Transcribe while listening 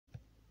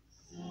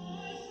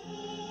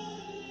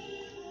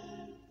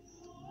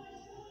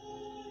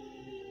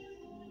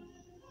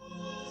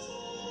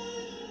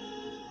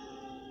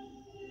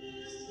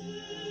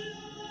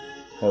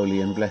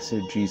Holy and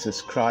blessed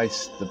Jesus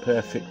Christ, the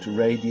perfect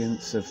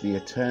radiance of the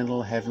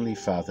eternal Heavenly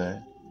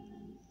Father,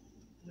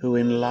 who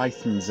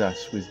enlightens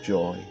us with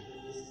joy.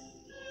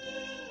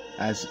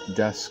 As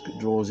dusk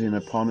draws in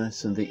upon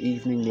us and the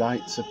evening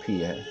lights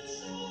appear,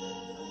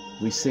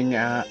 we sing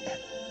our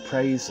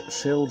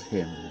praise-filled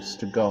hymns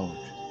to God,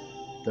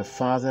 the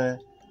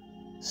Father,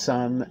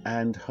 Son,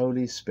 and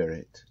Holy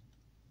Spirit.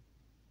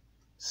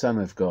 Son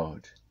of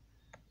God,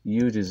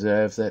 you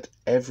deserve that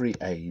every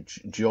age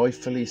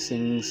joyfully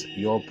sings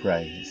your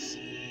praise,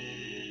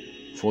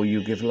 for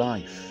you give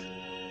life,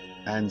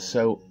 and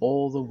so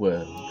all the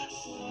world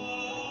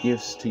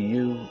gives to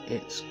you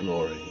its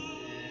glory.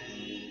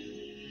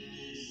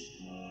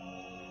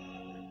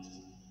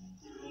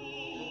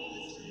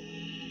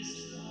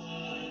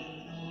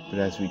 But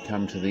as we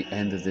come to the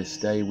end of this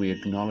day, we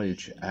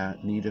acknowledge our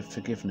need of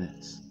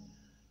forgiveness.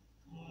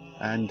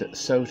 And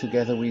so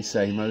together we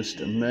say, Most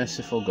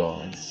merciful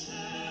God,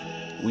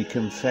 we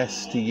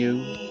confess to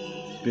you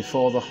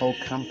before the whole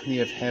company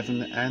of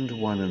heaven and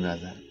one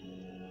another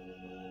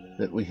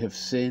that we have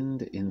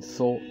sinned in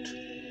thought,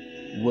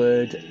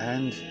 word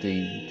and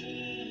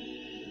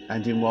deed,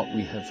 and in what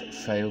we have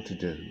failed to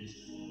do.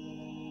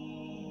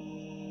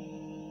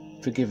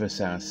 Forgive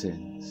us our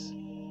sins,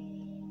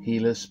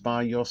 heal us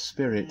by your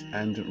Spirit,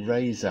 and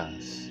raise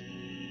us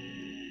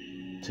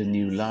to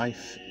new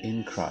life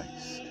in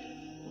Christ.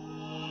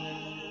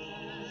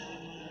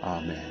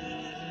 Amen.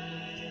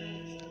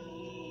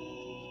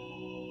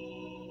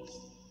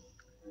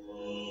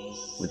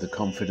 With the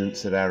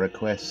confidence that our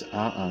requests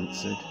are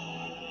answered,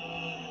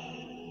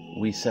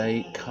 we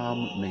say,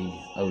 Calm me,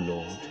 O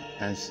Lord,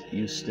 as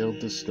you stilled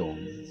the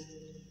storm.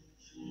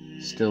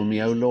 Still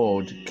me, O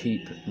Lord,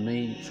 keep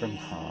me from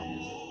harm.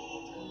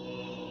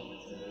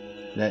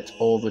 Let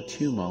all the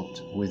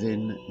tumult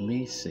within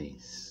me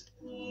cease.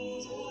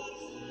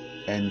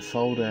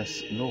 Enfold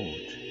us,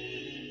 Lord,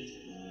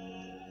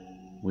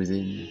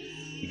 within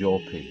your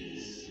peace.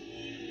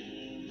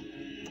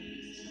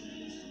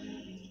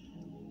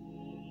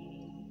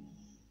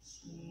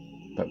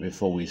 But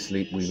before we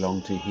sleep, we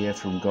long to hear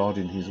from God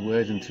in his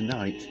word, and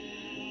tonight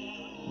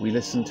we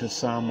listen to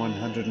Psalm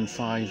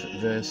 105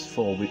 verse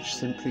 4, which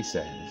simply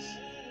says,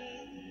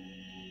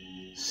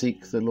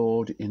 Seek the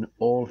Lord in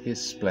all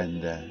his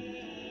splendor,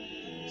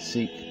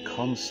 seek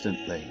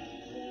constantly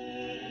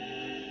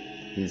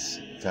his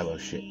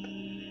fellowship.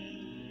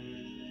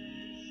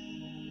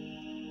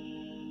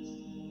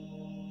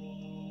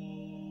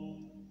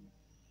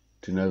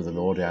 To know the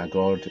Lord our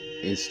God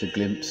is to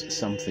glimpse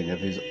something of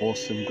his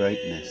awesome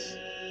greatness,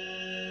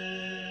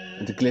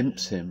 and to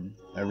glimpse him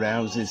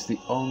arouses the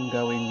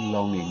ongoing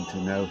longing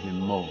to know him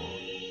more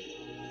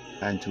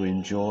and to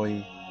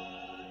enjoy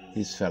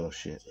his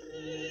fellowship.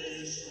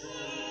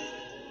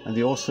 And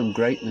the awesome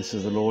greatness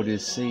of the Lord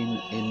is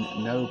seen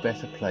in no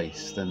better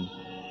place than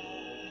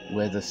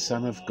where the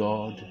Son of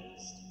God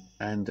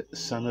and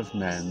Son of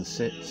Man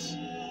sits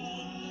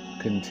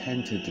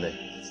contentedly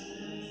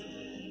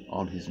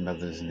on his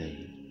mother's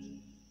knee.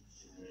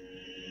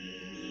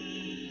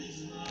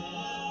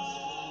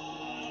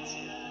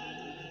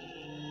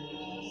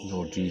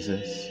 Lord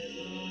Jesus,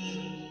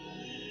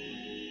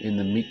 in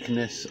the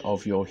meekness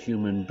of your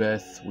human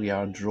birth, we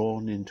are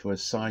drawn into a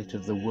sight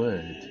of the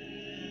Word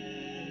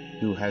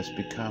who has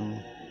become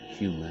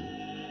human.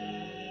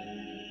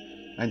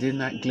 And in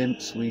that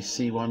glimpse we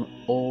see one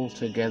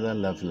altogether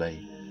lovely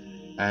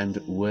and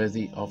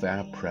worthy of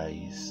our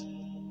praise,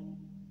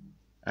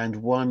 and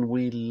one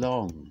we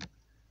long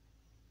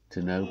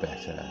to know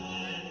better.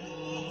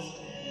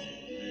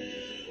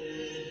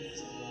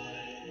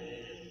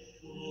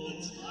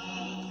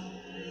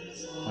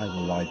 I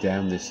will lie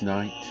down this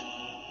night,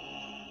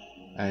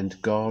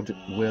 and God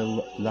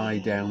will lie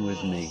down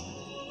with me.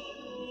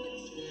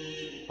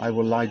 I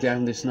will lie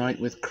down this night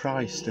with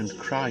Christ, and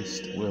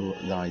Christ will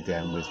lie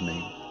down with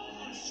me.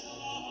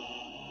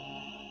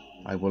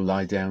 I will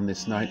lie down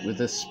this night with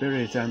the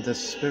Spirit, and the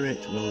Spirit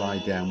will lie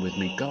down with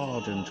me.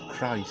 God and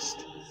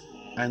Christ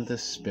and the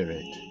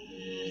Spirit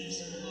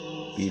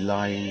be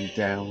lying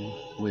down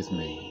with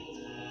me.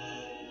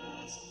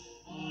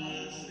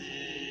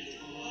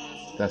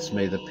 Thus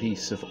may the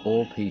peace of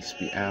all peace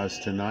be ours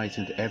tonight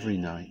and every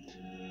night.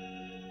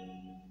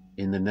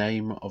 In the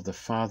name of the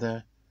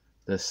Father,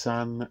 the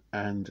Son,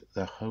 and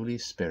the Holy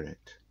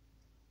Spirit.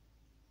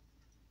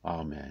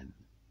 Amen.